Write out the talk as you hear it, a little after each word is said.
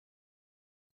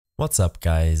What's up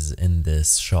guys, in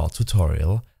this short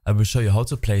tutorial I will show you how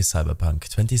to play Cyberpunk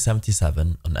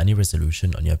 2077 on any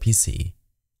resolution on your PC.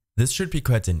 This should be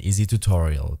quite an easy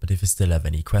tutorial, but if you still have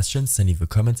any questions then leave a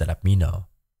comment and let me know.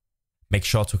 Make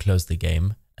sure to close the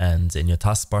game and in your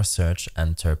taskbar search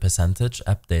enter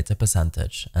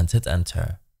 %appdata% and hit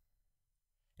enter.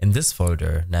 In this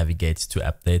folder navigate to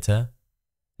App Data,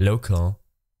 Local,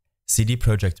 CD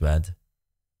Projekt Red,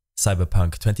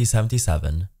 Cyberpunk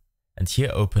 2077, and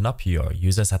here open up your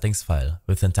user settings file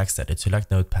within text editor like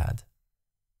Notepad.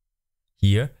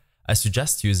 Here, I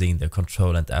suggest using the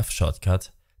Ctrl and F shortcut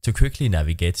to quickly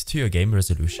navigate to your game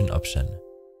resolution option.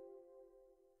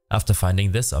 After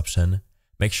finding this option,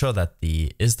 make sure that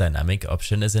the Is Dynamic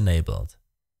option is enabled,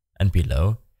 and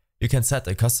below, you can set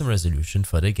a custom resolution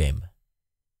for the game.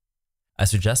 I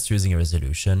suggest using a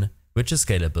resolution which is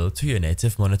scalable to your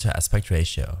native monitor aspect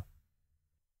ratio.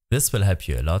 This will help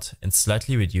you a lot in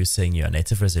slightly reducing your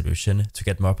native resolution to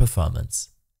get more performance,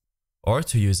 or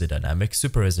to use a dynamic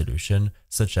super resolution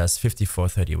such as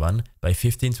 5431 by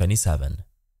 1527.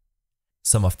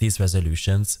 Some of these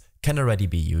resolutions can already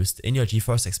be used in your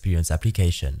GeForce Experience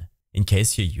application, in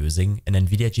case you're using an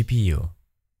NVIDIA GPU.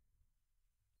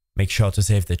 Make sure to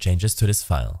save the changes to this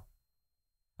file.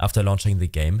 After launching the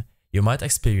game, you might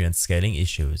experience scaling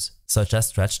issues, such as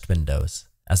stretched windows,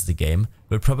 as the game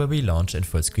will probably launch in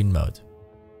full screen mode.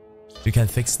 You can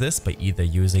fix this by either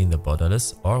using the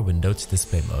borderless or windowed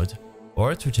display mode,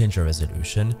 or to change your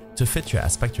resolution to fit your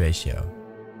aspect ratio.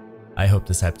 I hope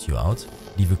this helped you out.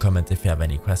 Leave a comment if you have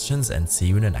any questions and see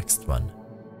you in the next one.